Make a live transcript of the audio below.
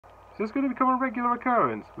this going to become a regular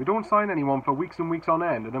occurrence? We don't sign anyone for weeks and weeks on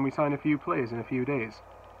end, and then we sign a few players in a few days.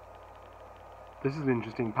 This is an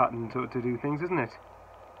interesting pattern to do things, isn't it?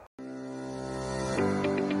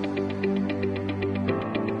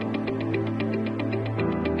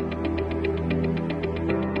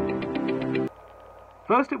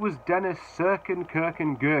 First it was Dennis Sirkin,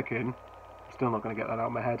 Kirkin, Gherkin. Still not going to get that out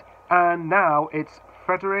of my head. And now it's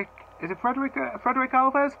Frederik. Is it Frederik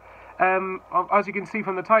Alves? As you can see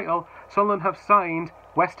from the title, Sunderland have signed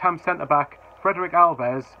West Ham centre-back Frederik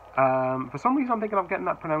Alves. For some reason I'm thinking I'm getting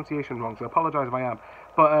that pronunciation wrong, so I apologise if I am.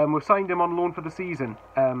 But we've signed him on loan for the season.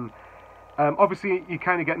 Obviously you're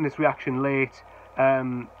kind of getting this reaction late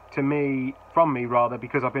from me,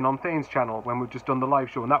 because I've been on Thane's channel when we've just done the live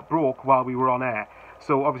show, and that broke while we were on air.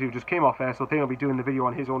 So obviously we just came off air, so Thane will be doing the video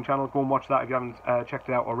on his own channel. Go and watch that if you haven't checked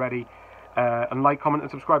it out already. And like, comment and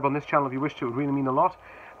subscribe on this channel if you wish to. It would really mean a lot.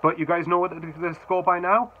 But you guys know what the score by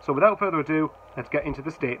now. So without further ado, let's get into the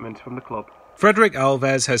statement from the club. Frederik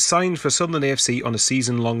Alves has signed for Sunderland AFC on a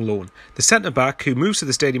season-long loan. The centre-back, who moves to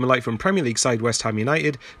the Stadium of Light from Premier League side West Ham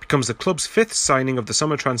United, becomes the club's 5th signing of the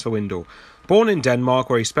summer transfer window. Born in Denmark,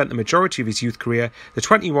 where he spent the majority of his youth career, the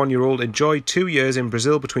 21-year-old enjoyed 2 years in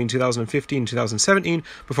Brazil between 2015 and 2017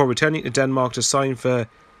 before returning to Denmark to sign for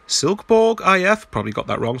Silkeborg IF, probably got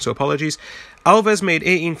that wrong, so apologies. Alves made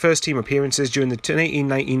 18 first-team appearances during the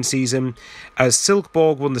 18-19 season as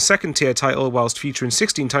Silkeborg won the second-tier title whilst featuring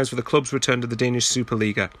 16 times for the club's return to the Danish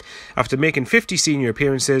Superliga. After making 50 senior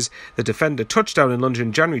appearances, the defender touched down in London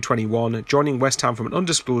in January 21, joining West Ham from an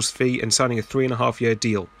undisclosed fee and signing a 3.5-year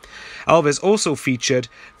deal. Alves also featured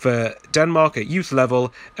for Denmark at youth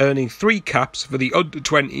level, earning 3 caps for the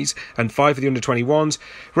under-20s and 5 for the under-21s,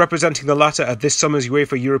 representing the latter at this summer's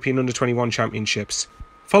UEFA European Under-21 Championships.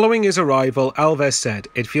 Following his arrival, Alves said,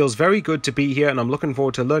 "It feels very good to be here and I'm looking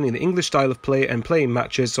forward to learning the English style of play and playing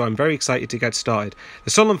matches, so I'm very excited to get started.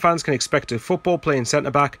 The Sunderland fans can expect a football playing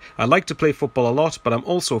centre-back. I like to play football a lot, but I'm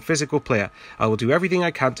also a physical player. I will do everything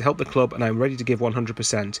I can to help the club and I'm ready to give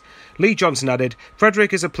 100%. Lee Johnson added,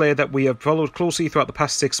 "Frederik is a player that we have followed closely throughout the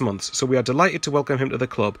past 6 months, so we are delighted to welcome him to the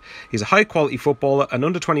club. He's a high-quality footballer, an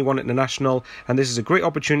under-21 international, and this is a great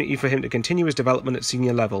opportunity for him to continue his development at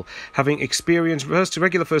senior level. Having experienced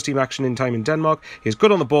regular first-team action in time in Denmark, he is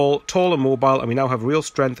good on the ball, tall and mobile, and we now have real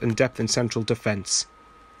strength and depth in central defence."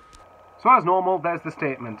 So as normal, there's the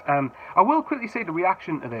statement. I will quickly say the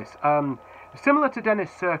reaction to this. Similar to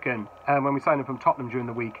Dennis Sirkin, when we signed him from Tottenham during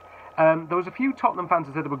the week, there was a few Tottenham fans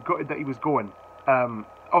that said they were gutted that he was going.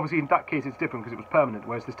 Obviously in that case it's different because it was permanent,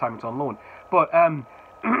 whereas this time it's on loan. But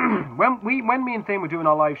when me and Thane were doing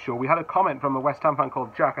our live show, we had a comment from a West Ham fan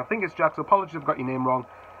called Jack. I think it's Jack, so apologies if I've got your name wrong.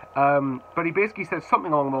 But he basically said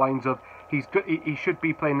something along the lines of he's good, he should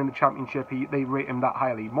be playing in the Championship. They rate him that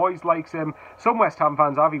highly. Moyes likes him. Some West Ham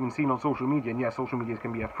fans I've even seen on social media, and yes, social media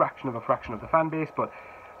can be a fraction of the fan base, but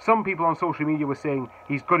some people on social media were saying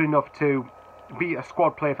he's good enough to be a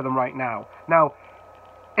squad player for them right now. Now,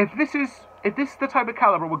 if this is the type of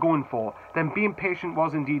calibre we're going for, then being patient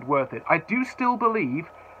was indeed worth it. I do still believe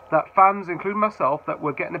that fans, including myself, that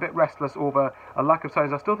were getting a bit restless over a lack of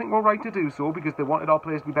signings. I still think we're right to do so because they wanted our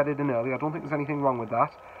players to be bedded in early. I don't think there's anything wrong with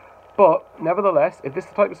that. But nevertheless, if this is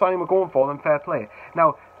the type of signing we're going for, then fair play.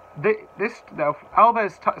 Now,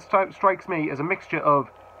 Alves strikes me as a mixture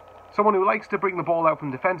of someone who likes to bring the ball out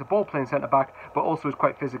from defence, a ball-playing centre-back, but also is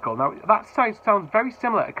quite physical. Now, that sounds very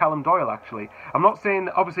similar to Callum Doyle, actually. I'm not saying,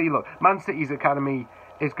 obviously, look, Man City's academy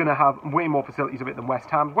is going to have way more facilities of it than West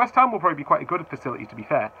Ham's. West Ham will probably be quite a good facility, to be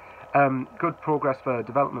fair. Good progress for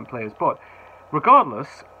development players. But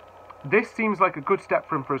regardless, this seems like a good step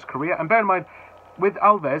for him for his career. And bear in mind, with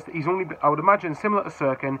Alves, he's only, I would imagine, similar to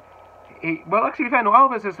Sirkin. Well, actually, fair, no,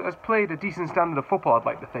 Alves has played a decent standard of football, I'd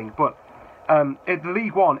like to think. But the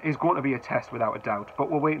League One is going to be a test, without a doubt.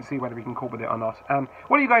 But we'll wait and see whether we can cope with it or not.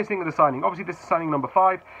 What do you guys think of the signing? Obviously, this is signing number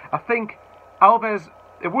 5. I think Alves...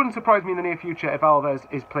 It wouldn't surprise me in the near future if Alves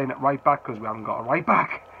is playing at right back, because we haven't got a right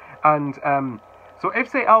back. And so if,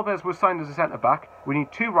 say, Alves was signed as a centre-back, we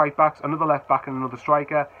need 2 right backs, another left back and another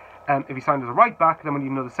striker. If he signed as a right back, then we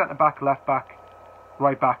need another centre-back, left back,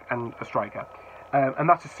 right back and a striker. And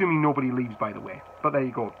that's assuming nobody leaves, by the way. But there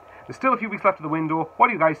you go. There's still a few weeks left of the window. What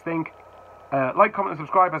do you guys think? Like, comment and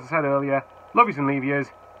subscribe, as I said earlier. Love yous and leave yous.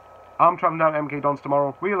 I'm travelling down to MK Dons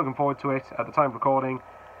tomorrow. Really looking forward to it at the time of recording.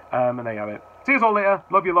 And there you have it. See you all later.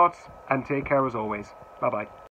 Love you lots. And take care as always. Bye-bye.